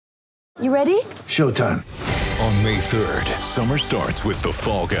You ready? Showtime. On May 3rd, summer starts with The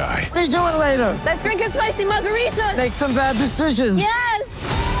Fall Guy. Let's do it later. Let's drink a spicy margarita. Make some bad decisions. Yes.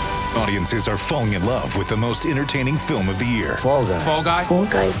 Audiences are falling in love with the most entertaining film of the year. Fall Guy. Fall Guy? Fall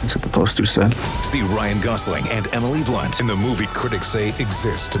Guy. That's what the poster said. See Ryan Gosling and Emily Blunt in the movie critics say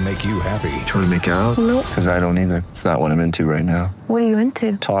exists to make you happy. Trying to make it out? Nope. Because I don't either. It's not what I'm into right now. What are you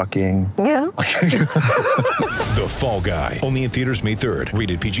into? Talking. Yeah. The Fall Guy. Only in theaters May 3rd.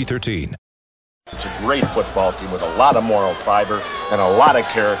 Rated PG-13. It's a great football team with a lot of moral fiber and a lot of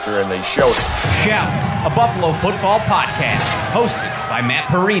character, and they showed it. Shout, a Buffalo football podcast, hosted by Matt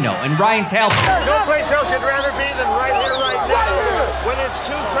Perino and Ryan Talbot. No place else you'd rather be than right here, right now. When it's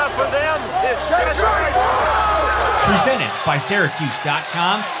too tough for them, it's just right. Presented by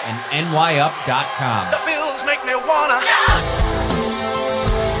Syracuse.com and NYUp.com. The Bills make me wanna.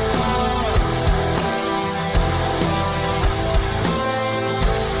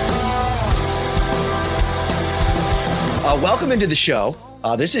 Welcome into the show.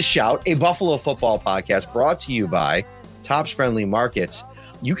 This is Shout, a Buffalo football podcast brought to you by Tops Friendly Markets.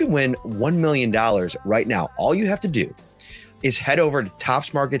 You can win $1 million right now. All you have to do is head over to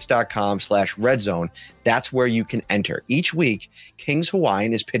topsmarkets.com/redzone. That's where you can enter. Each week, Kings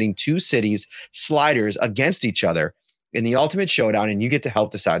Hawaiian is pitting two cities sliders against each other in the ultimate showdown, and you get to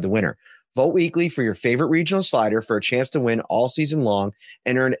help decide the winner. Vote weekly for your favorite regional slider for a chance to win all season long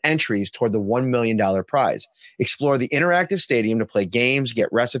and earn entries toward the $1 million prize. Explore the interactive stadium to play games, get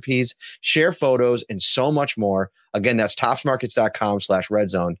recipes, share photos, and so much more. Again, that's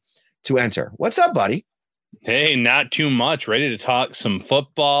topsmarkets.com/redzone to enter. What's up, buddy? Hey, not too much. Ready to talk some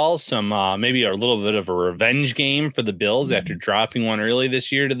football, some maybe a little bit of a revenge game for the Bills after dropping one early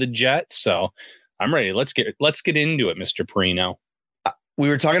this year to the Jets. So I'm ready. Let's get into it, Mr. Perino. We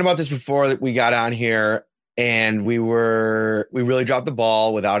were talking about this before that we got on here, and we really dropped the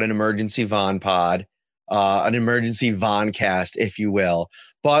ball without an emergency Von pod, an emergency Von cast, if you will.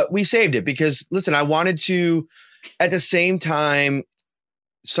 But we saved it because, listen, I wanted to, at the same time,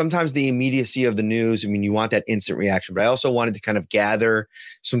 sometimes the immediacy of the news, I mean, you want that instant reaction, but I also wanted to kind of gather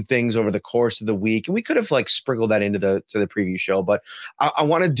some things over the course of the week. And we could have like sprinkled that into the preview show, but I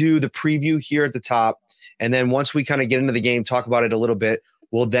want to do the preview here at the top. And then once we kind of get into the game, talk about it a little bit,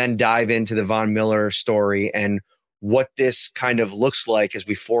 we'll then dive into the Von Miller story and what this kind of looks like as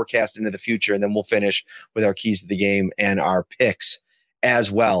we forecast into the future. And then we'll finish with our keys to the game and our picks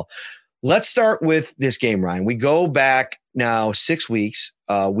as well. Let's start with this game, Ryan. We go back now 6 weeks,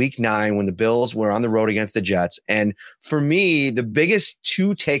 week 9, when the Bills were on the road against the Jets. And for me, the biggest two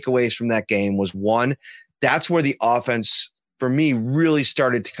takeaways from that game was, one, that's where the offense for me really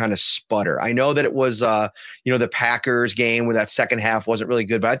started to kind of sputter. I know that it was, the Packers game where that second half wasn't really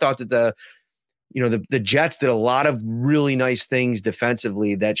good, but I thought that the Jets did a lot of really nice things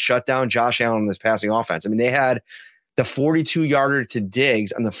defensively that shut down Josh Allen in this passing offense. I mean, they had the 42-yarder to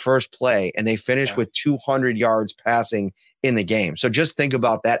Diggs on the first play, and they finished with 200 yards passing in the game. So just think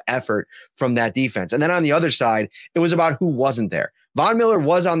about that effort from that defense. And then on the other side, it was about who wasn't there. Von Miller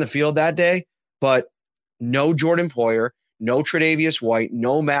was on the field that day, but no Jordan Poyer, no Tre'Davious White,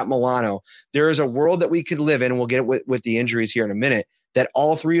 no Matt Milano. There is a world that we could live in, and we'll get it with the injuries here in a minute, that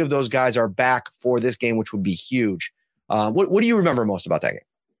all three of those guys are back for this game, which would be huge. What do you remember most about that game?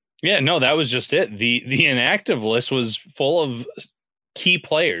 Yeah, no, that was just it. The inactive list was full of key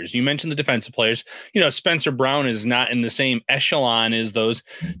players. You mentioned the defensive players. Spencer Brown is not in the same echelon as those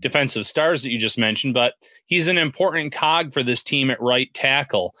defensive stars that you just mentioned, but he's an important cog for this team at right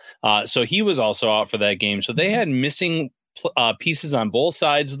tackle. So he was also out for that game. So they had missing pieces on both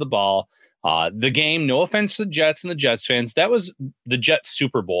sides of the ball. The game, no offense to the Jets and the Jets fans, that was the Jets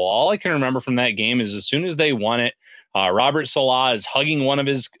Super Bowl. All I can remember from that game is as soon as they won it, Robert Salah is hugging one of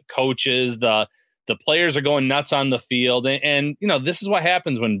his coaches. The players are going nuts on the field. And this is what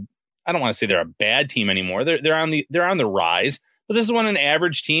happens when, I don't want to say they're a bad team anymore. They're on the rise, but this is when an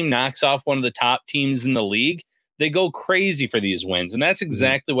average team knocks off one of the top teams in the league. They go crazy for these wins. And that's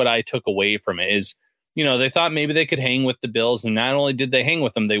exactly what I took away from it is, they thought maybe they could hang with the Bills, and not only did they hang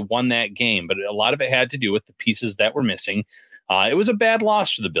with them, they won that game. But a lot of it had to do with the pieces that were missing. It was a bad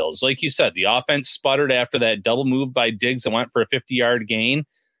loss for the Bills. Like you said, the offense sputtered after that double move by Diggs that went for a 50-yard gain.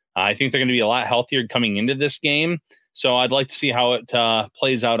 I think they're going to be a lot healthier coming into this game. So I'd like to see how it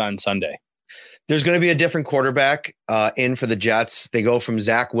plays out on Sunday. There's going to be a different quarterback in for the Jets. They go from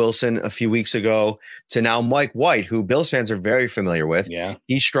Zach Wilson a few weeks ago to now Mike White, who Bills fans are very familiar with. Yeah.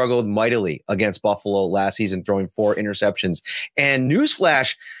 He struggled mightily against Buffalo last season, throwing 4 interceptions. And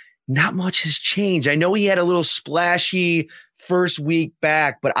newsflash, not much has changed. I know he had a little splashy first week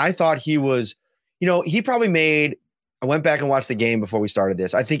back, but I thought he was, he probably made I went back and watched the game before we started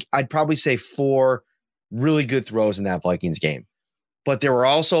this. I think I'd probably say 4 really good throws in that Vikings game. But there were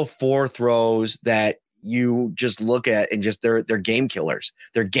also 4 throws that you just look at and just they're game killers.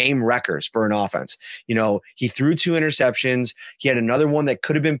 They're game wreckers for an offense. You know, he threw 2 interceptions. He had another one that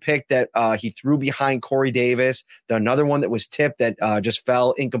could have been picked that he threw behind Corey Davis. Another one that was tipped that just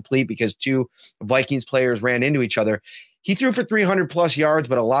fell incomplete because 2 Vikings players ran into each other. He threw for 300 plus yards,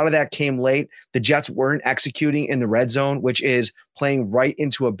 but a lot of that came late. The Jets weren't executing in the red zone, which is playing right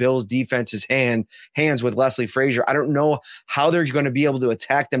into a Bills defense's hands with Leslie Frazier. I don't know how they're going to be able to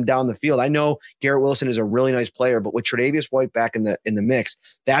attack them down the field. I know Garrett Wilson is a really nice player, but with Tre'Davious White back in the mix,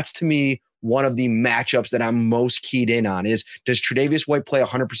 that's to me one of the matchups that I'm most keyed in on is, does Tre'Davious White play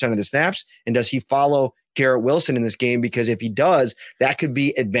 100% of the snaps? And does he follow Garrett Wilson in this game? Because if he does, that could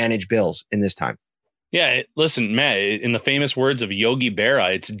be advantage Bills in this time. Yeah, listen, Matt, in the famous words of Yogi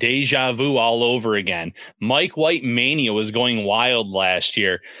Berra, it's deja vu all over again. Mike White mania was going wild last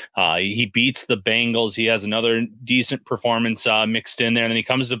year. He beats the Bengals. He has another decent performance mixed in there. And then he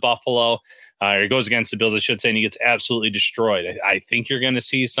comes to Buffalo, or he goes against the Bills, I should say, and he gets absolutely destroyed. I think you're going to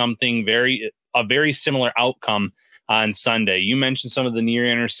see something a very similar outcome on Sunday. You mentioned some of the near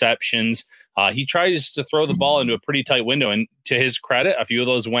interceptions. He tries to throw the ball into a pretty tight window, and to his credit, a few of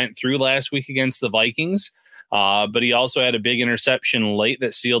those went through last week against the Vikings. But he also had a big interception late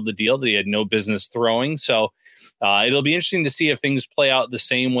that sealed the deal that he had no business throwing. So it'll be interesting to see if things play out the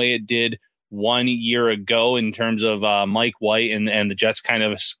same way it did 1 year ago in terms of Mike White and the Jets kind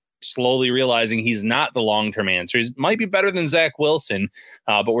of slowly realizing he's not the long-term answer. He might be better than Zach Wilson,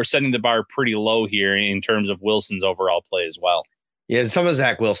 but we're setting the bar pretty low here in terms of Wilson's overall play as well. Yeah, some of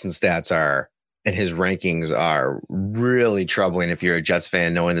Zach Wilson's stats and his rankings are really troubling if you're a Jets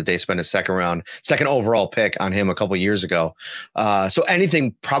fan, knowing that they spent a second overall pick on him a couple years ago. So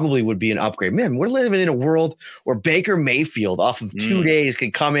anything probably would be an upgrade. Man, we're living in a world where Baker Mayfield off of 2 days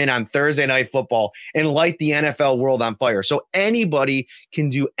could come in on Thursday Night Football and light the NFL world on fire. So anybody can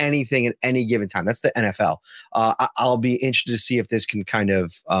do anything at any given time. That's the NFL. I'll be interested to see if this can kind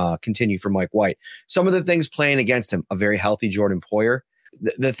of continue for Mike White. Some of the things playing against him, a very healthy Jordan Poyer.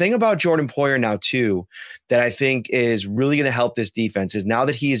 The thing about Jordan Poyer now, too, that I think is really going to help this defense is now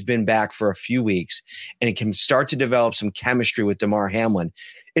that he has been back for a few weeks and it can start to develop some chemistry with Damar Hamlin,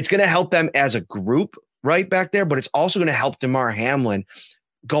 it's going to help them as a group right back there, but it's also going to help Damar Hamlin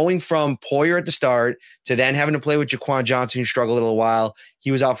going from Poyer at the start to then having to play with Jaquan Johnson, who struggled a little while. He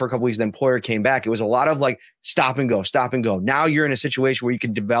was out for a couple weeks, then Poyer came back. It was a lot of like stop and go. Now you're in a situation where you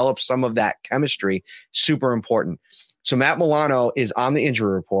can develop some of that chemistry. Super important. So Matt Milano is on the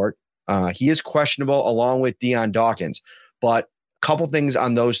injury report. He is questionable along with Dion Dawkins, but a couple things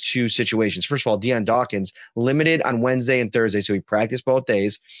on those 2 situations. First of all, Dion Dawkins limited on Wednesday and Thursday. So he practiced both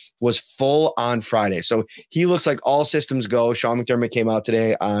days, was full on Friday. So he looks like all systems go. Sean McDermott came out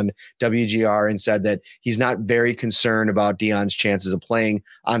today on WGR and said that he's not very concerned about Dion's chances of playing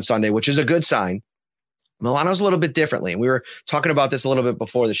on Sunday, which is a good sign. Milano's a little bit differently. And we were talking about this a little bit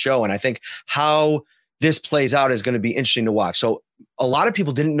before the show. And I think how this plays out is going to be interesting to watch. So a lot of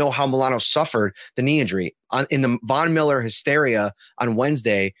people didn't know how Milano suffered the knee injury. In the Von Miller hysteria on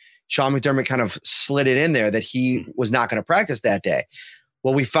Wednesday, Sean McDermott kind of slid it in there that he was not going to practice that day.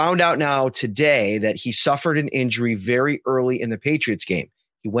 Well, we found out now today that he suffered an injury very early in the Patriots game.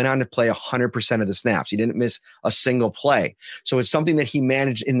 He went on to play 100% of the snaps. He didn't miss a single play. So it's something that he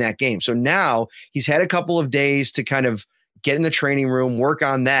managed in that game. So now he's had a couple of days to kind of get in the training room, work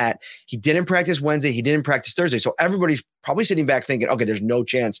on that. He didn't practice Wednesday. He didn't practice Thursday. So everybody's probably sitting back thinking, okay, there's no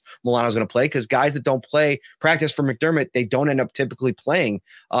chance Milano's going to play, because guys that don't practice for McDermott, they don't end up typically playing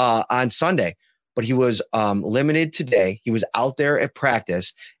on Sunday. But he was limited today. He was out there at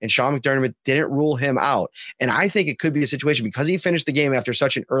practice, and Sean McDermott didn't rule him out. And I think it could be a situation, because he finished the game after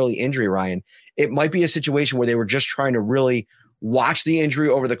such an early injury, Ryan, it might be a situation where they were just trying to really watch the injury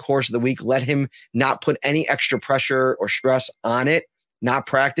over the course of the week, let him not put any extra pressure or stress on it, not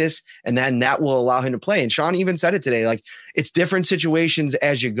practice, and then that will allow him to play. And Sean even said it today, like, it's different situations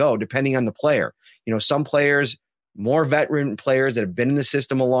as you go, depending on the player. You know, some players, more veteran players that have been in the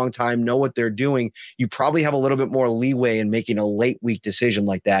system a long time, know what they're doing. You probably have a little bit more leeway in making a late week decision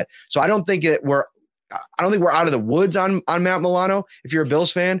like that. So I don't think we're out of the woods on Matt Milano if you're a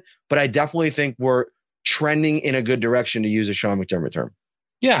Bills fan, but I definitely think we're trending in a good direction, to use a Sean McDermott term.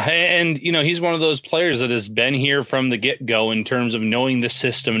 Yeah. And, you know, he's one of those players that has been here from the get-go in terms of knowing the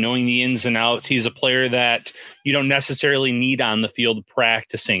system, knowing the ins and outs. He's a player that you don't necessarily need on the field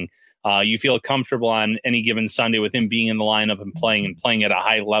practicing. You feel comfortable on any given Sunday with him being in the lineup and playing at a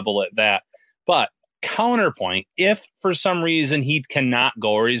high level at that. But Counterpoint, if for some reason he cannot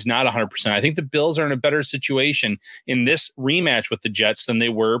go or he's not 100%, I think the Bills are in a better situation in this rematch with the Jets than they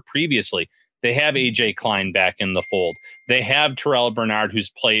were previously. They have A.J. Klein back in the fold. They have Terrell Bernard, who's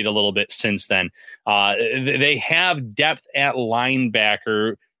played a little bit since then. They have depth at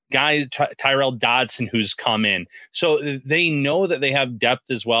linebacker, guys, Tyrell Dodson, who's come in. So they know that they have depth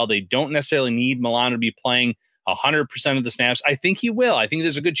as well. They don't necessarily need Milano to be playing 100% of the snaps. I think he will. I think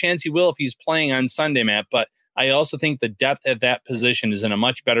there's a good chance he will if he's playing on Sunday, Matt. But I also think the depth at that position is in a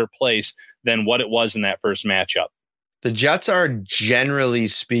much better place than what it was in that first matchup. The Jets are, generally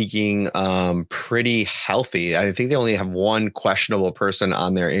speaking, pretty healthy. I think they only have one questionable person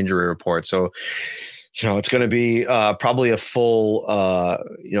on their injury report. So, it's going to be probably a full,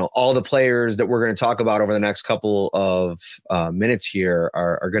 all the players that we're going to talk about over the next couple of minutes here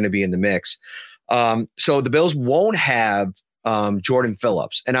are going to be in the mix. So the Bills won't have Jordan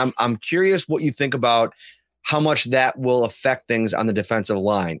Phillips. And I'm curious what you think about how much that will affect things on the defensive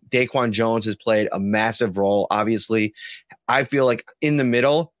line. Daquan Jones has played a massive role. Obviously, I feel like in the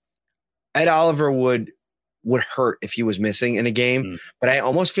middle, Ed Oliver would hurt if he was missing in a game. But I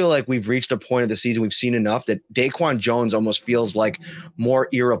almost feel like we've reached a point of the season, we've seen enough that Daquan Jones almost feels like more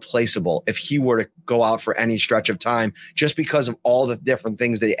irreplaceable if he were to go out for any stretch of time, just because of all the different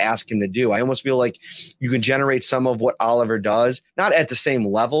things they ask him to do. I almost feel like you can generate some of what Oliver does, not at the same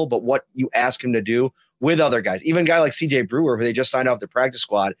level, but what you ask him to do with other guys. Even a guy like CJ Brewer, who they just signed off the practice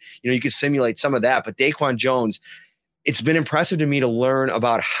squad, you could simulate some of that. But Daquan Jones, it's been impressive to me to learn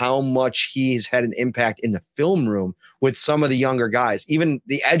about how much he's had an impact in the film room with some of the younger guys, even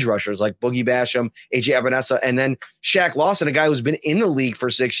the edge rushers like Boogie Basham, AJ Epinesa, and then Shaq Lawson, a guy who's been in the league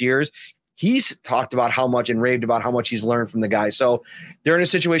for 6 years. He's talked about how much and raved about how much he's learned from the guys. So they're in a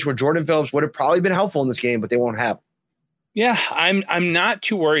situation where Jordan Phillips would have probably been helpful in this game, but they won't have. Yeah, I'm not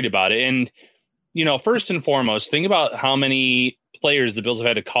too worried about it. And, first and foremost, think about how many players the Bills have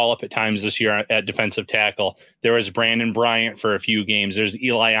had to call up at times this year at defensive tackle. There was Brandon Bryant for a few games. There's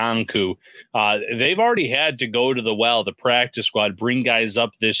Eli Anku. They've already had to go to the practice squad, bring guys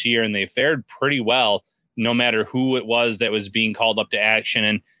up this year, and they fared pretty well no matter who it was that was being called up to action.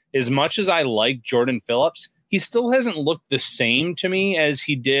 And as much as I like Jordan Phillips, he still hasn't looked the same to me as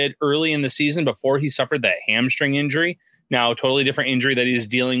he did early in the season before he suffered that hamstring injury. Now, a totally different injury that he's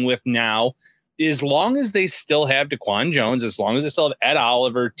dealing with now. As long as they still have Daquan Jones, as long as they still have Ed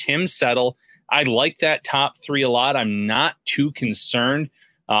Oliver, Tim Settle, I like that top three a lot. I'm not too concerned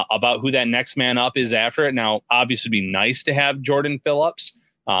about who that next man up is after it. Now, obviously, it'd be nice to have Jordan Phillips,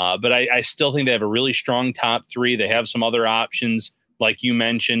 but I still think they have a really strong top three. They have some other options, like you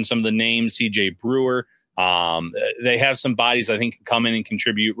mentioned, some of the names, CJ Brewer. They have some bodies I think can come in and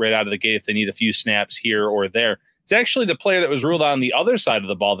contribute right out of the gate if they need a few snaps here or there. It's actually the player that was ruled out on the other side of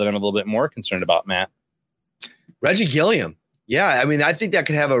the ball that I'm a little bit more concerned about, Matt. Reggie Gilliam. Yeah, I mean, I think that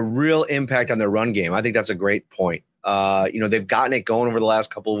could have a real impact on their run game. I think that's a great point. They've gotten it going over the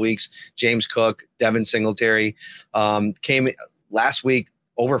last couple of weeks. James Cook, Devin Singletary came last week,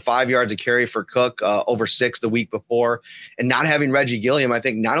 over 5 yards a carry for Cook, over 6 the week before. And not having Reggie Gilliam, I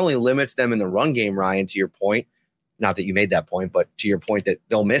think, not only limits them in the run game, Ryan, to your point, not that you made that point, but to your point that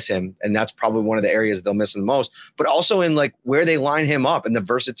they'll miss him. And that's probably one of the areas they'll miss him the most, but also in like where they line him up and the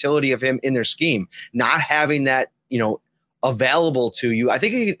versatility of him in their scheme, not having that, available to you. I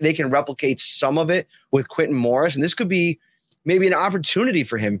think they can replicate some of it with Quentin Morris. And this could be maybe an opportunity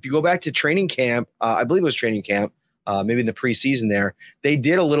for him. If you go back to training camp, I believe it was training camp, maybe in the preseason there, they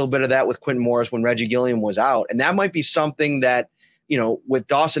did a little bit of that with Quentin Morris when Reggie Gilliam was out. And that might be something that, with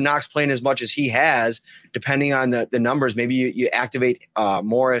Dawson Knox playing as much as he has, depending on the numbers, maybe you activate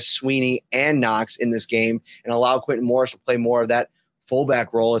Morris, Sweeney, and Knox in this game and allow Quentin Morris to play more of that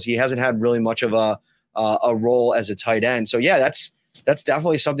fullback role, as he hasn't had really much of a role as a tight end. So, yeah, that's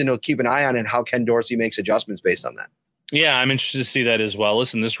definitely something to keep an eye on and how Ken Dorsey makes adjustments based on that. Yeah, I'm interested to see that as well.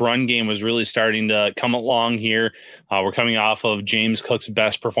 Listen, this run game was really starting to come along here. We're coming off of James Cook's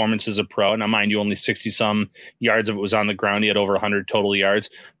best performance as a pro. Now, mind you, only 60-some yards of it was on the ground. He had over 100 total yards.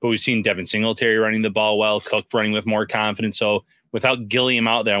 But we've seen Devin Singletary running the ball well, Cook running with more confidence. So without Gilliam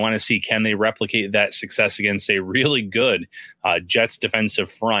out there, I want to see, can they replicate that success against a really good Jets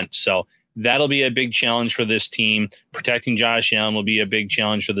defensive front? So that'll be a big challenge for this team. Protecting Josh Allen will be a big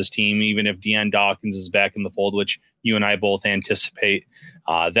challenge for this team, even if Deion Dawkins is back in the fold, which you and I both anticipate.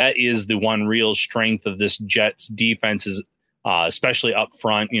 That is the one real strength of this Jets defense, is especially up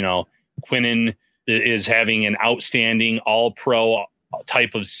front. Quinnen is having an outstanding all-pro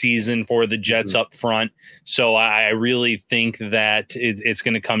type of season for the Jets up front. So I really think that it's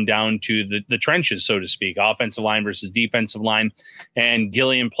going to come down to the trenches, so to speak, offensive line versus defensive line. And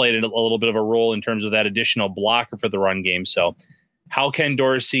Gilliam played a little bit of a role in terms of that additional blocker for the run game. So how Ken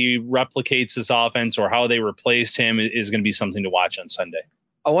Dorsey replicates this offense or how they replace him is going to be something to watch on Sunday.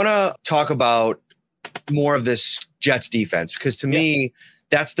 I want to talk about more of this Jets defense, because to me,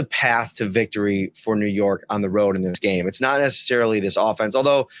 that's the path to victory for New York on the road in this game. It's not necessarily this offense,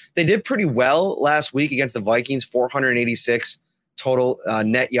 although they did pretty well last week against the Vikings, 486 total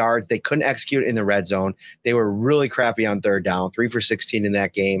net yards. They couldn't execute in the red zone. They were really crappy on third down, 3 for 16 in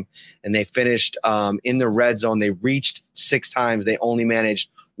that game. And they finished in the red zone. They reached 6 times. They only managed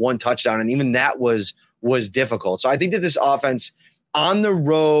 1 touchdown. And even that was difficult. So I think that this offense on the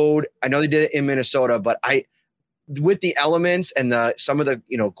road, I know they did it in Minnesota, but with the elements and some of the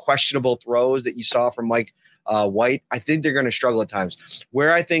questionable throws that you saw from Mike White, I think they're going to struggle at times.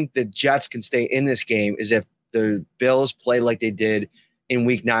 Where I think the Jets can stay in this game is if the Bills play like they did in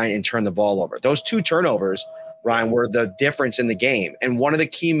Week 9 and turn the ball over. Those 2 turnovers, Ryan, were the difference in the game. And one of the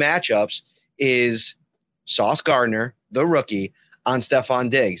key matchups is Sauce Gardner, the rookie, on Stephon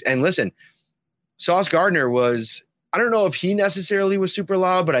Diggs. And listen, Sauce Gardner was, I don't know if he necessarily was super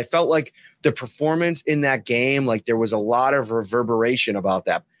loud, but I felt like the performance in that game, like there was a lot of reverberation about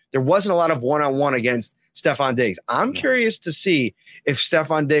that. There wasn't a lot of one-on-one against Stephon Diggs. I'm curious to see if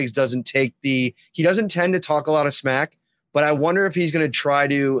Stephon Diggs he doesn't tend to talk a lot of smack, but I wonder if he's going to try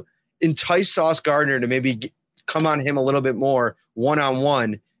to entice Sauce Gardner to maybe come on him a little bit more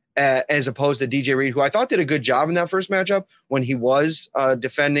one-on-one, as opposed to DJ Reed, who I thought did a good job in that first matchup when he was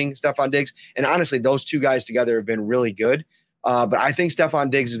defending Stephon Diggs. And honestly, those 2 guys together have been really good. But I think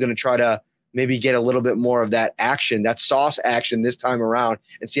Stephon Diggs is going to try to maybe get a little bit more of that action, that Sauce action this time around,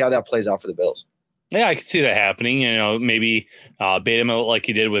 and see how that plays out for the Bills. Yeah, I could see that happening. Maybe bait him out like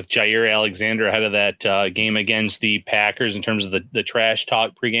he did with Jair Alexander ahead of that game against the Packers in terms of the trash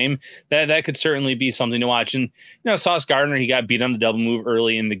talk pregame. That could certainly be something to watch. And, Sauce Gardner, he got beat on the double move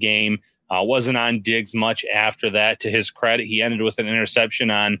early in the game. Wasn't on Diggs much after that. To his credit, he ended with an interception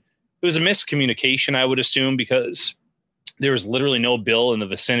it was a miscommunication, I would assume, because there was literally no Bill in the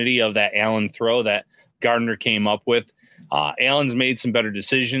vicinity of that Allen throw that Gardner came up with. Allen's made some better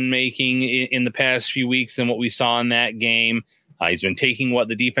decision-making in the past few weeks than what we saw in that game. He's been taking what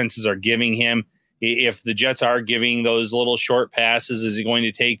the defenses are giving him. If the Jets are giving those little short passes, is he going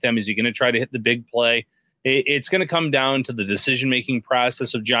to take them? Is he going to try to hit the big play? It's going to come down to the decision-making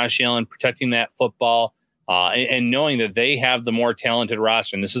process of Josh Allen protecting that football and knowing that they have the more talented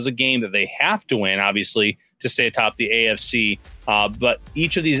roster. And this is a game that they have to win, obviously, to stay atop the AFC. But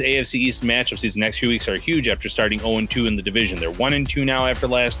each of these AFC East matchups these next few weeks are huge after starting 0-2 in the division. They're 1-2 now after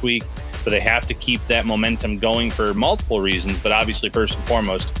last week, but they have to keep that momentum going for multiple reasons, but obviously first and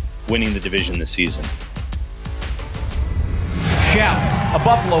foremost, winning the division this season. Shout, a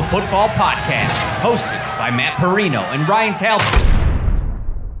Buffalo football podcast, hosted by Matt Perino and Ryan Talbot.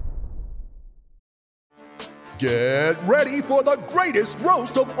 Get ready for the greatest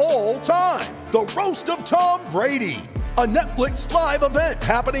roast of all time, the Roast of Tom Brady, a Netflix live event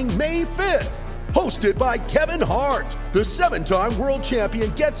happening May 5th. Hosted by Kevin Hart, the 7-time world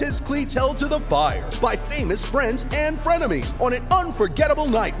champion gets his cleats held to the fire by famous friends and frenemies on an unforgettable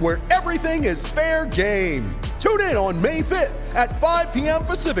night where everything is fair game. Tune in on May 5th at 5 p.m.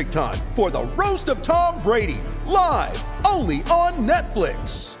 Pacific time for the Roast of Tom Brady, live only on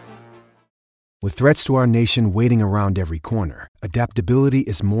Netflix. With threats to our nation waiting around every corner, adaptability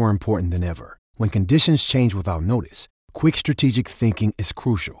is more important than ever. When conditions change without notice, quick strategic thinking is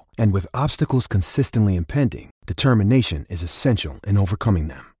crucial. And with obstacles consistently impending, determination is essential in overcoming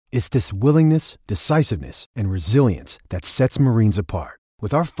them. It's this willingness, decisiveness, and resilience that sets Marines apart.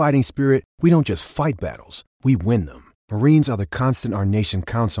 With our fighting spirit, we don't just fight battles, we win them. Marines are the constant our nation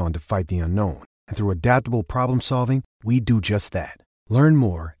counts on to fight the unknown. And through adaptable problem solving, we do just that. Learn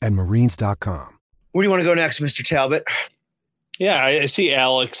more at marines.com. Where do you want to go next, Mr. Talbot? Yeah, I see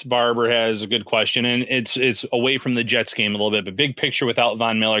Alex Barber has a good question, and it's away from the Jets game a little bit, but big picture without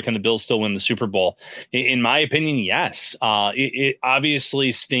Von Miller, can the Bills still win the Super Bowl? In my opinion, yes. It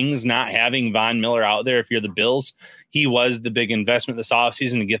obviously stings not having Von Miller out there. If you're the Bills, he was the big investment this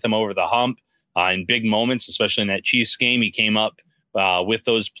offseason to get them over the hump in big moments, especially in that Chiefs game. He came up with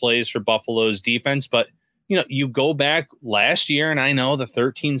those plays for Buffalo's defense, but you go back last year, and I know the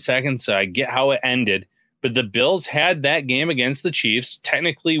 13 seconds, I get how it ended, but the Bills had that game against the Chiefs,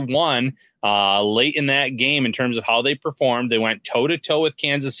 technically won late in that game in terms of how they performed. They went toe-to-toe with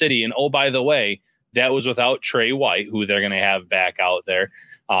Kansas City, and oh, by the way, That was without Trey White, who they're going to have back out there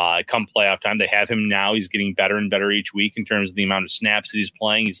come playoff time. They have him now. He's getting better and better each week in terms of the amount of snaps that he's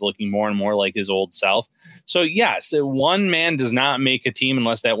playing. He's looking more and more like his old self. So, yes, one man does not make a team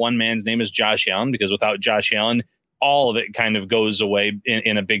unless that one man's name is Josh Allen, because without Josh Allen, all of it kind of goes away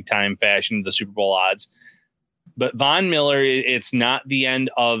in a big-time fashion, the Super Bowl odds. But Von Miller, it's not the end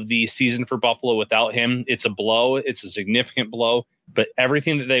of the season for Buffalo without him. It's a blow. It's a significant blow. But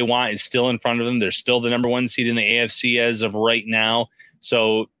everything that they want is still in front of them. They're still the number one seed in the AFC as of right now.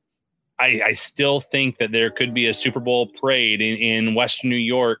 So I still think that there could be a Super Bowl parade in Western New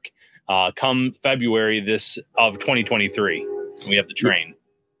York come February of 2023. We have the train.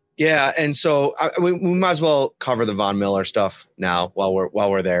 Yeah, and so we might as well cover the Von Miller stuff now while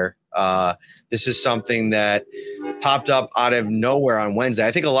we're there. This is something that popped up out of nowhere on Wednesday.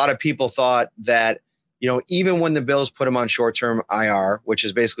 I think a lot of people thought that, even when the Bills put him on short-term IR, which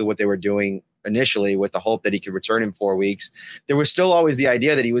is basically what they were doing initially with the hope that he could return in 4 weeks, there was still always the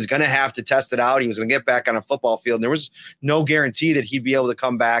idea that he was going to have to test it out. He was going to get back on a football field. And there was no guarantee that he'd be able to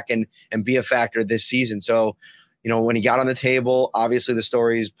come back and be a factor this season. So, when he got on the table, obviously the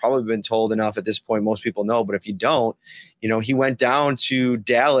story's probably been told enough at this point. Most people know, but if you don't, he went down to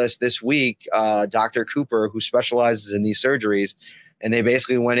Dallas this week, Dr. Cooper, who specializes in these surgeries. And they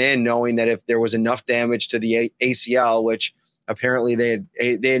basically went in knowing that if there was enough damage to the ACL, which apparently they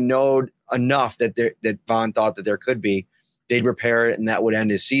had known enough that Von thought that there could be, they'd repair it and that would end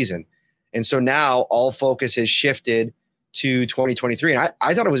his season. And so now all focus has shifted to 2023. And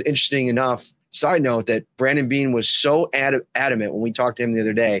I thought it was interesting enough, side note, that Brandon Beane was so adamant when we talked to him the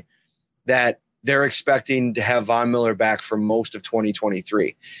other day that they're expecting to have Von Miller back for most of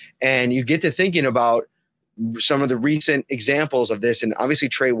 2023. And you get to thinking about some of the recent examples of this. And obviously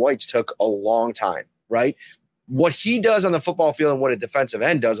Trey White's took a long time, right? What he does on the football field and what a defensive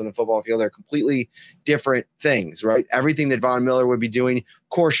end does on the football field are completely different things, right? Everything that Von Miller would be doing, of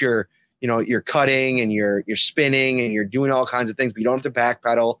course, you're cutting and you're spinning and you're doing all kinds of things, but you don't have to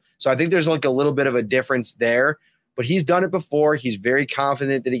backpedal. So I think there's like a little bit of a difference there, but he's done it before. He's very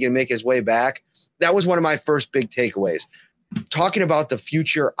confident that he can make his way back. That was one of my first big takeaways. Talking about the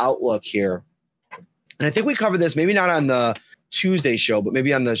future outlook here. And I think we covered this, maybe not on the Tuesday show, but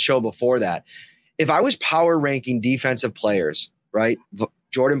maybe on the show before that. If I was power ranking defensive players, right?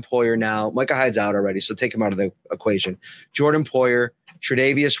 Jordan Poyer now, Micah Hyde's out already, so take him out of the equation. Jordan Poyer,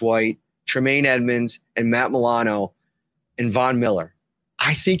 Tre'Davious White, Tremaine Edmonds, and Matt Milano, and Von Miller.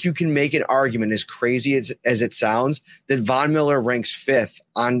 I think you can make an argument, as crazy as it sounds, that Von Miller ranks fifth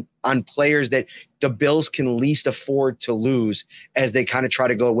on players that the Bills can least afford to lose as they kind of try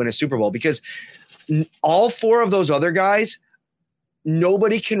to go win a Super Bowl. Because all four of those other guys,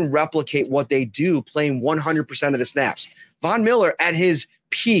 nobody can replicate what they do playing 100% of the snaps. Von Miller at his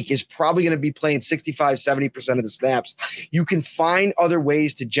peak is probably going to be playing 65, 70% of the snaps. You can find other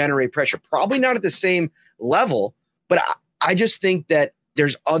ways to generate pressure, probably not at the same level, but I just think that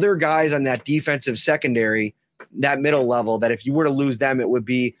there's other guys on that defensive secondary, that middle level, that if you were to lose them, it would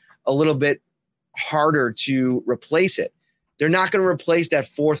be a little bit harder to replace it. They're not going to replace that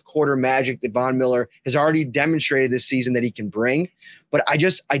fourth quarter magic that Von Miller has already demonstrated this season that he can bring. But I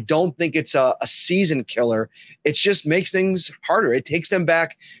don't think it's a season killer. It just makes things harder. It takes them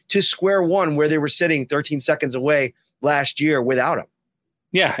back to square one where they were sitting 13 seconds away last year without him.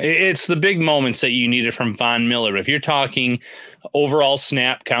 Yeah, it's the big moments that you needed from Von Miller. If you're talking overall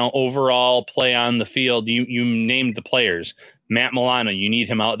snap count, overall play on the field, you named the players. Matt Milano, you need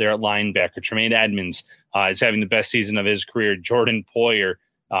him out there at linebacker. Tremaine Edmonds is having the best season of his career. Jordan Poyer,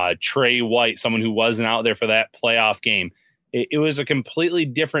 Trey White, someone who wasn't out there for that playoff game. It was a completely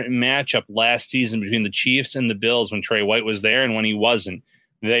different matchup last season between the Chiefs and the Bills when Trey White was there and when he wasn't.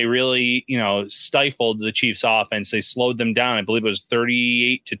 They really, stifled the Chiefs offense. They slowed them down. I believe it was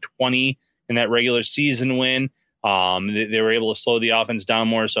 38-20 in that regular season win. They were able to slow the offense down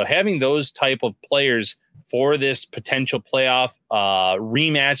more. So having those type of players for this potential playoff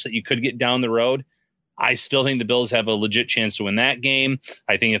rematch that you could get down the road, I still think the Bills have a legit chance to win that game.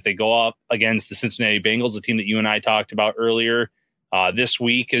 I think if they go up against the Cincinnati Bengals, the team that you and I talked about earlier this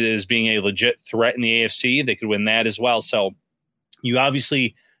week as being a legit threat in the AFC, they could win that as well. So you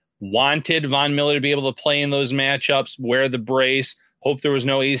obviously wanted Von Miller to be able to play in those matchups, wear the brace, hope there was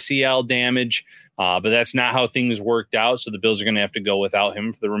no ACL damage, but that's not how things worked out. So the Bills are going to have to go without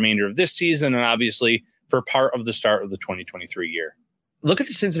him for the remainder of this season and obviously for part of the start of the 2023 year. Look at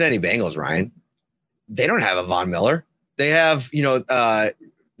the Cincinnati Bengals, Ryan. They don't have a Von Miller. They have,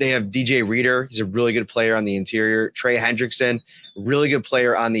 they have DJ Reader. He's a really good player on the interior. Trey Hendrickson, really good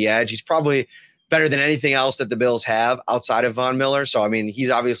player on the edge. He's probably better than anything else that the Bills have outside of Von Miller. So, I mean, he's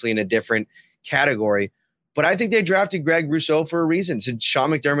obviously in a different category. But I think they drafted Greg Rousseau for a reason, to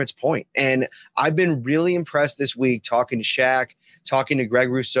Sean McDermott's point. And I've been really impressed this week talking to Shaq, talking to Greg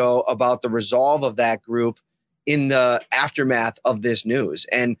Rousseau about the resolve of that group in the aftermath of this news.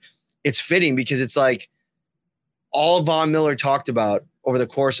 And it's fitting because it's like all Von Miller talked about over the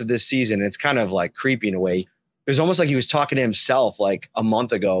course of this season. And it's kind of like creepy in a way. It was almost like he was talking to himself like a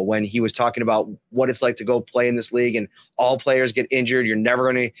month ago when he was talking about what it's like to go play in this league and all players get injured. You're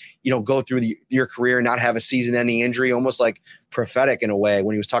never going to, go through your career and not have a season-ending injury, almost like prophetic in a way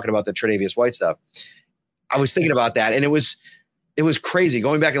when he was talking about the Tre'Davious White stuff. I was thinking about that, and it was crazy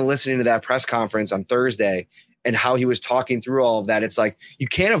going back and listening to that press conference on Thursday and how he was talking through all of that. It's like you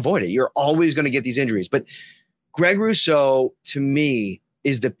can't avoid it. You're always going to get these injuries. But Greg Rousseau, to me,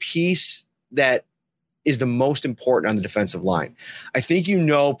 is the piece that is the most important on the defensive line. I think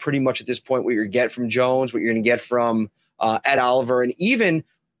pretty much at this point what you're going to get from Jones, what you're going to get from Ed Oliver, and even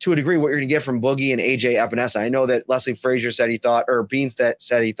to a degree what you're going to get from Boogie and AJ Epinesa. I know that Leslie Frazier said he thought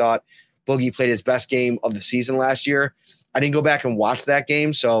Boogie played his best game of the season last year. I didn't go back and watch that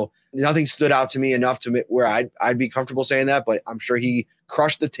game, so nothing stood out to me enough to where I'd be comfortable saying that, but I'm sure he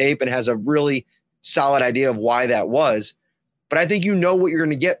crushed the tape and has a really solid idea of why that was. But I think what you're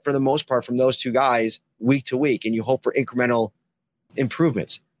going to get for the most part from those two guys week to week, and you hope for incremental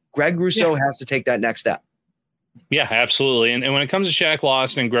improvements. Greg Rousseau has to take that next step. Yeah, absolutely. And when it comes to Shaq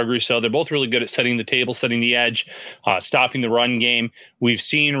Lawson and Greg Rousseau, they're both really good at setting the table, setting the edge, stopping the run game. We've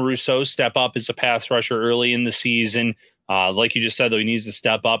seen Rousseau step up as a pass rusher early in the season. Like you just said, though, he needs to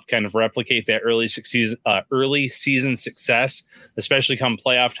step up, kind of replicate that early season success, especially come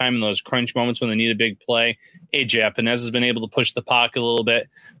playoff time in those crunch moments when they need a big play. AJ Epinesa has been able to push the pocket a little bit.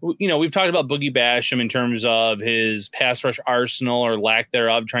 We've talked about Boogie Basham in terms of his pass rush arsenal or lack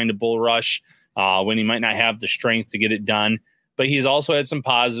thereof, trying to bull rush when he might not have the strength to get it done. But he's also had some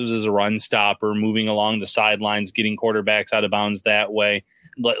positives as a run stopper, moving along the sidelines, getting quarterbacks out of bounds that way.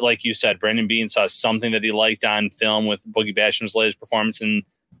 Like you said, Brandon Beane saw something that he liked on film with Boogie Basham's latest performance. And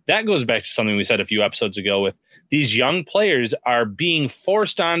that goes back to something we said a few episodes ago with these young players are being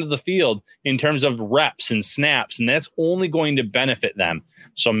forced onto the field in terms of reps and snaps, and that's only going to benefit them.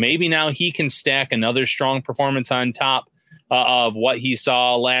 So maybe now he can stack another strong performance on top of what he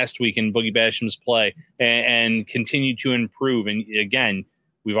saw last week in Boogie Basham's play and continue to improve. And again,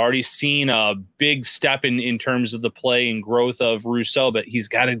 we've already seen a big step in terms of the play and growth of Rousseau, but he's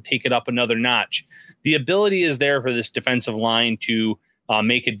got to take it up another notch. The ability is there for this defensive line to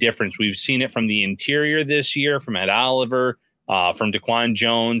make a difference. We've seen it from the interior this year, from Ed Oliver, from Daquan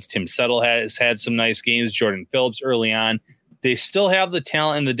Jones. Tim Settle has had some nice games. Jordan Phillips early on. They still have the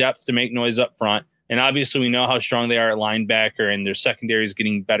talent and the depth to make noise up front. And obviously we know how strong they are at linebacker, and their secondary is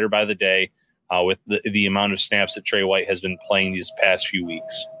getting better by the day with the amount of snaps that Trey White has been playing these past few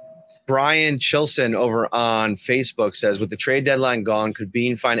weeks. Brian Chilson over on Facebook says, with the trade deadline gone, could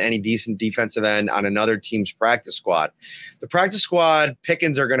Beane find any decent defensive end on another team's practice squad? The practice squad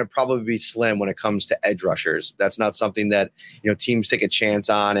pickings are going to probably be slim when it comes to edge rushers. That's not something that, teams take a chance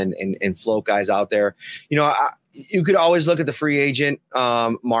on and float guys out there. You could always look at the free agent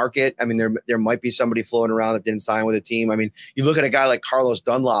market. I mean, there might be somebody floating around that didn't sign with a team. I mean, you look at a guy like Carlos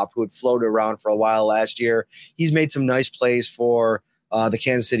Dunlop, who had floated around for a while last year. He's made some nice plays for the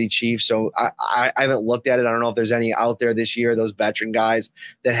Kansas City Chiefs. So I haven't looked at it. I don't know if there's any out there this year, those veteran guys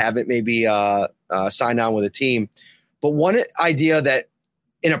that haven't maybe signed on with a team. But one idea that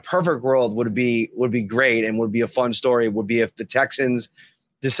in a perfect world would be great and would be a fun story would be if the Texans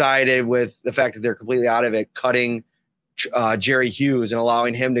decided, with the fact that they're completely out of it, cutting Jerry Hughes and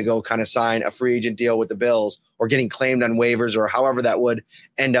allowing him to go kind of sign a free agent deal with the Bills, or getting claimed on waivers, or however that would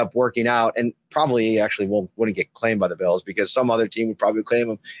end up working out. And probably actually wouldn't get claimed by the Bills, because some other team would probably claim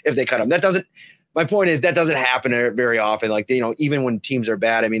him if they cut him. My point is that doesn't happen very often. Like, even when teams are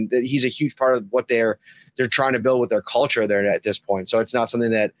bad, I mean, he's a huge part of what they're trying to build with their culture there at this point. So it's not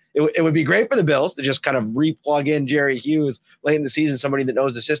something that it would be great for the Bills to just kind of replug in Jerry Hughes late in the season, somebody that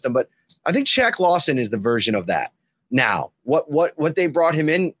knows the system. But I think Shaq Lawson is the version of that. Now, what they brought him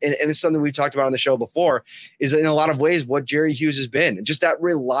in, and it's something we've talked about on the show before, is in a lot of ways what Jerry Hughes has been. Just that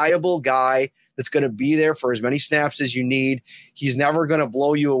reliable guy that's going to be there for as many snaps as you need. He's never going to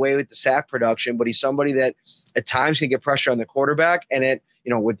blow you away with the sack production, but he's somebody that at times can get pressure on the quarterback. And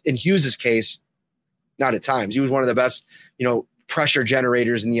in Hughes' case, not at times. He was one of the best, pressure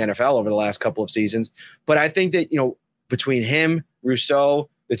generators in the NFL over the last couple of seasons. But I think that, between him, Rousseau,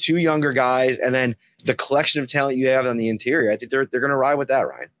 the two younger guys, and then the collection of talent you have on the interior, I think they're going to ride with that,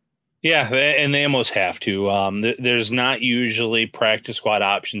 Ryan. Yeah, and they almost have to. There's not usually practice squad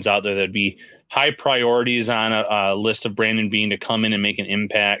options out there that'd be high priorities on a list of Brandon Beane to come in and make an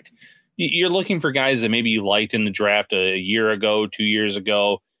impact. you're looking for guys that maybe you liked in the draft a year ago, 2 years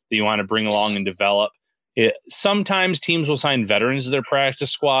ago, that you want to bring along and develop. Sometimes teams will sign veterans to their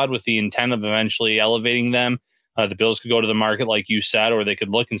practice squad with the intent of eventually elevating them. The Bills could go to the market, like you said, or they could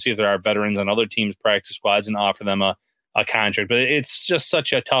look and see if there are veterans on other teams' practice squads and offer them a contract. But it's just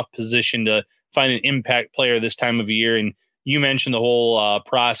such a tough position to find an impact player this time of year. And you mentioned the whole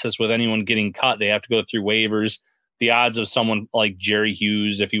process with anyone getting cut. They have to go through waivers. The odds of someone like Jerry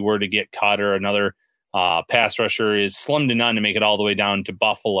Hughes, if he were to get cut, or another pass rusher, is slim to none to make it all the way down to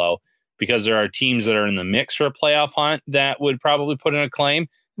Buffalo, because there are teams that are in the mix for a playoff hunt that would probably put in a claim.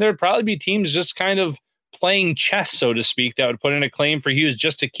 There would probably be teams just kind of playing chess, so to speak, that would put in a claim for Hughes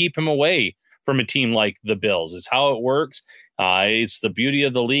just to keep him away from a team like the Bills. It's how it works. It's the beauty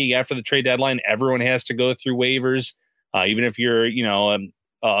of the league. After the trade deadline, everyone has to go through waivers, even if you're,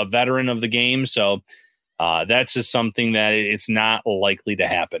 a veteran of the game. So that's just something that it's not likely to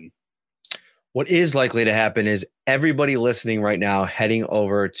happen. What is likely to happen is everybody listening right now heading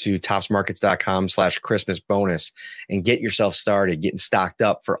over to topsmarkets.com/Christmas bonus and get yourself started, getting stocked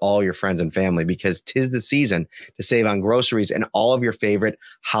up for all your friends and family, because 'tis the season to save on groceries and all of your favorite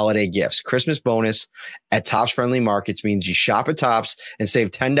holiday gifts. Christmas bonus at Tops Friendly Markets means you shop at Tops and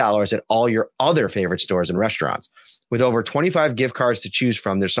save $10 at all your other favorite stores and restaurants. With over 25 gift cards to choose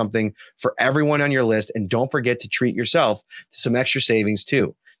from, there's something for everyone on your list. And don't forget to treat yourself to some extra savings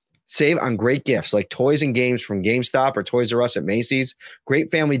too. Save on great gifts like toys and games from GameStop or Toys R Us at Macy's,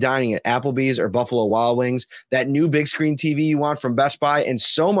 great family dining at Applebee's or Buffalo Wild Wings, that new big screen TV you want from Best Buy, and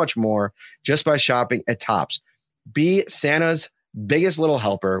so much more just by shopping at Tops. Be Santa's biggest little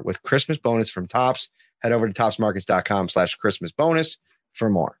helper with Christmas bonus from Tops. Head over to topsmarkets.com/Christmas bonus for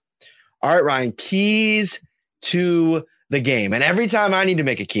more. All right, Ryan, keys to the game. And every time I need to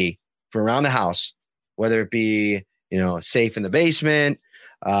make a key for around the house, whether it be, safe in the basement,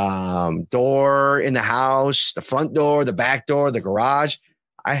 door in the house, the front door, the back door, the garage,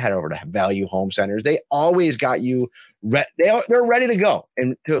 I head over to Value Home Centers. They always got you they're ready to go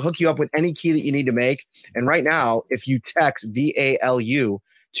and to hook you up with any key that you need to make. And right now, if you text VALU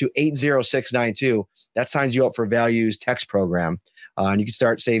to 80692, that signs you up for Value's text program. And you can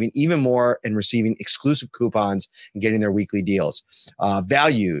start saving even more and receiving exclusive coupons and getting their weekly deals.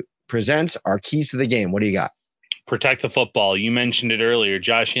 Value presents our keys to the game. What do you got? Protect the football. You mentioned it earlier.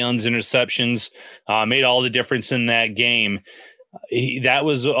 Josh Allen's interceptions made all the difference in that game. That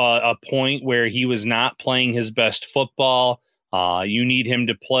was a point where he was not playing his best football. You need him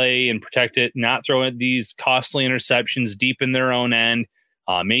to play and protect it, not throw at these costly interceptions deep in their own end.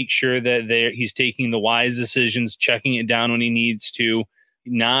 Make sure that he's taking the wise decisions, checking it down when he needs to,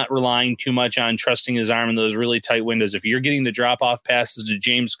 not relying too much on trusting his arm in those really tight windows. If you're getting the drop-off passes to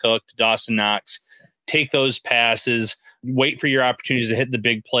James Cook, to Dawson Knox, take those passes, wait for your opportunities to hit the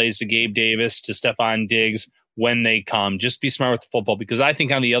big plays to Gabe Davis, to Stephon Diggs when they come. Just be smart with the football, because I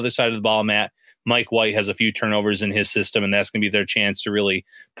think on the other side of the ball, Matt, Mike White has a few turnovers in his system, and that's going to be their chance to really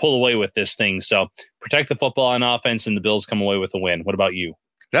pull away with this thing. So protect the football on offense, and the Bills come away with a win. What about you?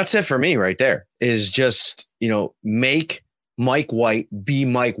 That's it for me right there, is just, make Mike White be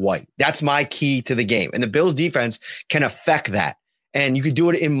Mike White. That's my key to the game. And the Bills defense can affect that. And you could do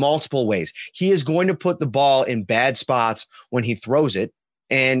it in multiple ways. He is going to put the ball in bad spots when he throws it.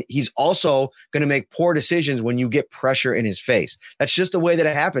 And he's also going to make poor decisions when you get pressure in his face. That's just the way that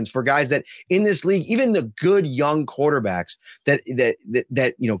it happens for guys that in this league, even the good young quarterbacks that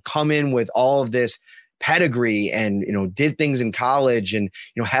come in with all of this pedigree and, did things in college and,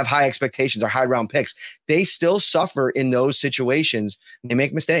 have high expectations or high round picks, they still suffer in those situations. They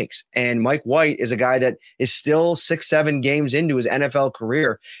make mistakes. And Mike White is a guy that is still 6-7 games into his NFL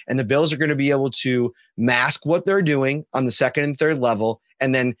career. And the Bills are going to be able to mask what they're doing on the second and third level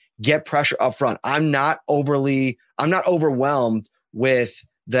and then get pressure up front. I'm not overwhelmed with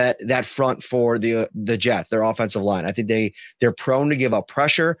that front for the Jets, their offensive line. I think they're prone to give up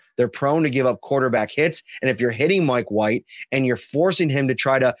pressure. They're prone to give up quarterback hits. And if you're hitting Mike White and you're forcing him to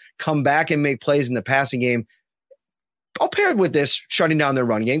try to come back and make plays in the passing game, I'll pair it with this shutting down their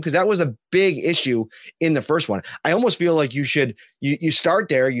run game, because that was a big issue in the first one. I almost feel like you start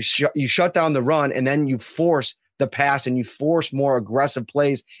there, you shut down the run, and then you force the pass and you force more aggressive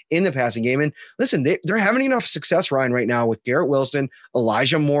plays in the passing game. And listen, they're having enough success, Ryan, right now with Garrett Wilson,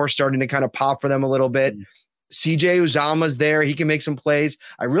 Elijah Moore starting to kind of pop for them a little bit. CJ Uzama's there. He can make some plays.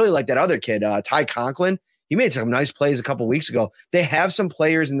 I really like that other kid, Ty Conklin. He made some nice plays a couple weeks ago. They have some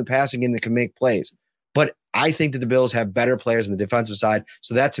players in the passing game that can make plays, but I think that the Bills have better players on the defensive side.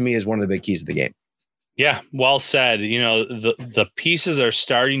 So that to me is one of the big keys of the game. Yeah, well said. The pieces are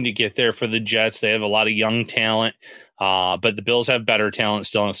starting to get there for the Jets. They have a lot of young talent. But the Bills have better talent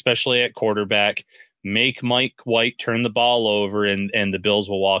still, especially at quarterback. Make Mike White turn the ball over, and the Bills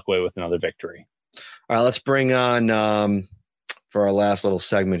will walk away with another victory. All right, let's bring on for our last little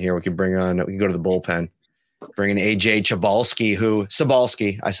segment here. We can go to the bullpen. Bring in AJ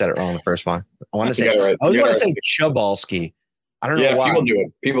Czabalski. I said it wrong the first one. I want to say Czabalski. I don't know why.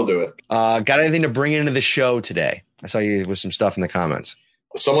 People do it. Got anything to bring into the show today? I saw you with some stuff in the comments.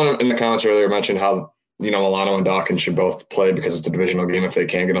 Someone in the comments earlier mentioned how, Milano and Dawkins should both play because it's a divisional game if they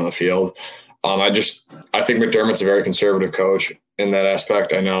can't get on the field. I think McDermott's a very conservative coach in that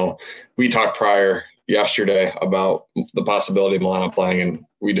aspect. I know we talked prior yesterday about the possibility of Milano playing, and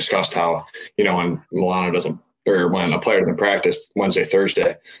we discussed how, when Milano doesn't, or when a player doesn't practice Wednesday,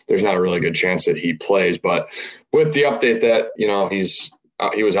 Thursday, there's not a really good chance that he plays. But with the update that,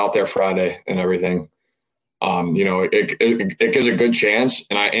 he was out there Friday and everything, it gives a good chance.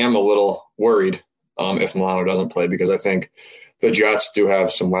 And I am a little worried if Milano doesn't play, because I think the Jets do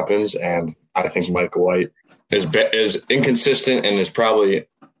have some weapons, and I think Mike White is inconsistent and is probably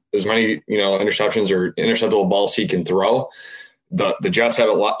as many, interceptions or interceptable balls he can throw. The Jets have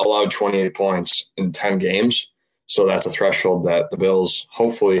allowed 28 points in 10 games. So that's a threshold that the Bills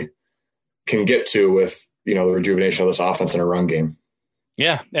hopefully can get to with, the rejuvenation of this offense in a run game.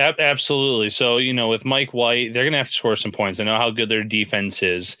 Yeah, absolutely. So, with Mike White, they're going to have to score some points. I know how good their defense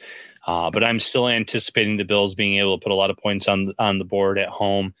is, but I'm still anticipating the Bills being able to put a lot of points on the board at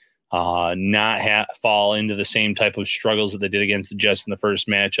home. Not fall into the same type of struggles that they did against the Jets in the first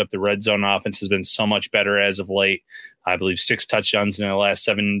matchup. The red zone offense has been so much better as of late. I believe 6 touchdowns in their last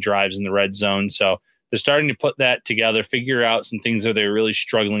 7 drives in the red zone. So they're starting to put that together, figure out some things that they're really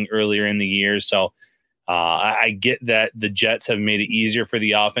struggling earlier in the year. So I get that the Jets have made it easier for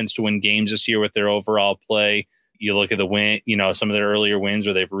the offense to win games this year with their overall play. You look at the win, some of their earlier wins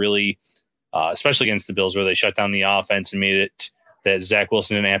where they've really, especially against the Bills, where they shut down the offense and made it that Zach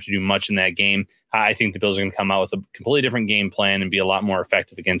Wilson didn't have to do much in that game. I think the Bills are going to come out with a completely different game plan and be a lot more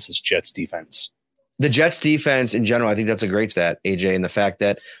effective against this Jets defense. The Jets defense in general, I think that's a great stat, AJ, and the fact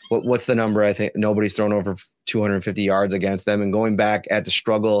that what's the number? I think nobody's thrown over 250 yards against them. And going back at the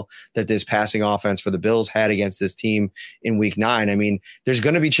struggle that this passing offense for the Bills had against this team in Week 9, I mean, there's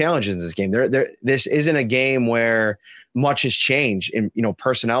going to be challenges in this game. This isn't a game where much has changed in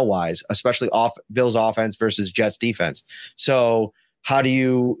personnel wise, especially Bills offense versus Jets defense. So how do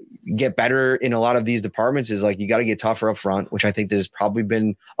you get better in a lot of these departments is you got to get tougher up front, which I think has probably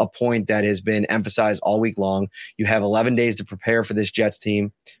been a point that has been emphasized all week long. You have 11 days to prepare for this Jets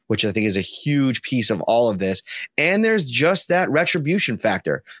team, which I think is a huge piece of all of this. And there's just that retribution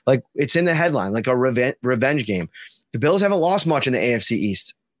factor. It's in the headline, like a revenge game. The Bills haven't lost much in the AFC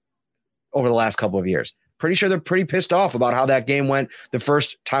East over the last couple of years. Pretty sure they're pretty pissed off about how that game went the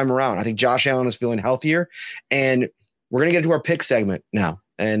first time around. I think Josh Allen is feeling healthier, and we're going to get to our pick segment now.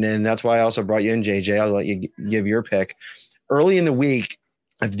 And then that's why I also brought you in, JJ. I'll let you give your pick. Early in the week,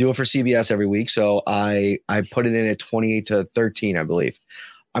 I have to do it for CBS every week. So I put it in at 28-13, I believe.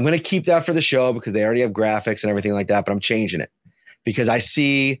 I'm going to keep that for the show because they already have graphics and everything like that, but I'm changing it because I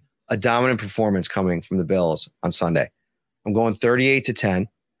see a dominant performance coming from the Bills on Sunday. I'm going 38-10.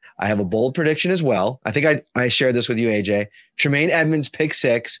 I have a bold prediction as well. I think I shared this with you, AJ. Tremaine Edmonds pick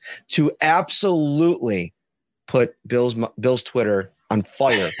 6 to absolutely put Bill's Twitter on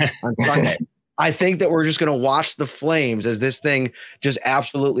fire on Sunday. I think that we're just going to watch the flames as this thing just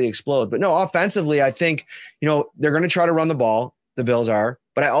absolutely explodes. But no, offensively, I think, they're going to try to run the ball. The Bills are,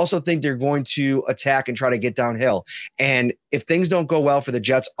 but I also think they're going to attack and try to get downhill. And if things don't go well for the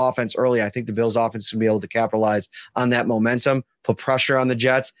Jets offense early, I think the Bills offense is going to be able to capitalize on that momentum, put pressure on the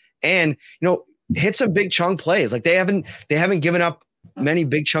Jets, and, hit some big chunk plays. They haven't given up many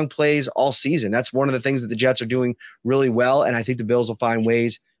big chunk plays all season. That's one of the things that the Jets are doing really well. And I think the Bills will find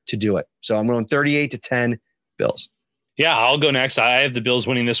ways to do it. So I'm going 38-10 Bills. Yeah, I'll go next. I have the Bills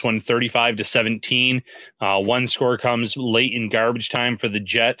winning this one 35-17. One score comes late in garbage time for the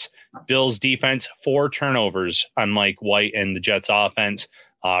Jets. Bills defense, 4 turnovers on Mike White and the Jets offense.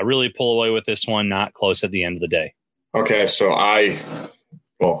 Really pull away with this one, not close at the end of the day. Okay, so I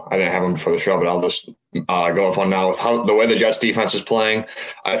didn't have them for the show, but I'll just go with one now. With the way the Jets defense is playing,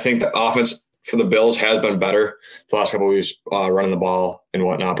 I think the offense for the Bills has been better the last couple of weeks, running the ball and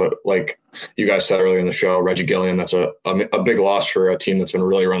whatnot. But like you guys said earlier in the show, Reggie Gilliam, that's a big loss for a team that's been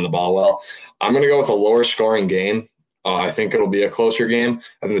really running the ball well. I'm going to go with a lower scoring game. I think it'll be a closer game.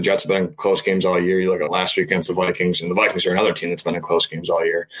 I think the Jets have been in close games all year. You look at last week against the Vikings, and the Vikings are another team that's been in close games all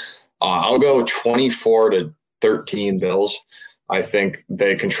year. I'll go 24-13 Bills. I think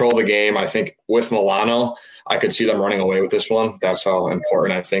they control the game. I think with Milano, I could see them running away with this one. That's how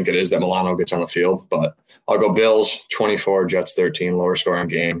important I think it is that Milano gets on the field. But I'll go Bills 24, Jets 13, lower scoring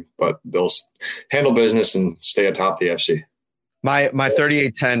game. But Bills handle business and stay atop the AFC. My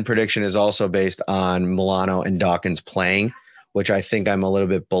 38-10 prediction is also based on Milano and Dawkins playing, which I think I'm a little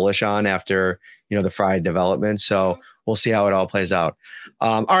bit bullish on after, the Friday development. So we'll see how it all plays out.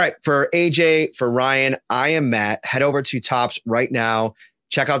 All right. For AJ, for Ryan, I am Matt. Head over to Tops right now.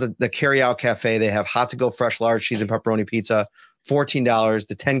 Check out the Carryout Cafe. They have hot to go fresh large cheese and pepperoni pizza, $14.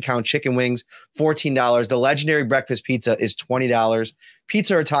 The 10-count chicken wings, $14. The legendary breakfast pizza is $20.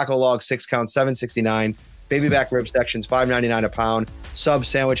 Pizza or taco log, 6-count, $7.69. Baby back rib sections, $5.99 a pound. Sub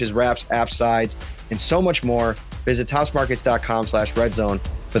sandwiches, wraps, apps, sides, and so much more. Visit topsmarkets.com/redzone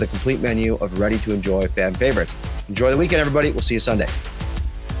for the complete menu of ready-to-enjoy fan favorites. Enjoy the weekend, everybody. We'll see you Sunday.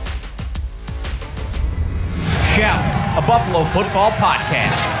 Shout, a Buffalo football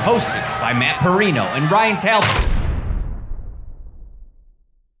podcast, hosted by Matt Parrino and Ryan Talbot.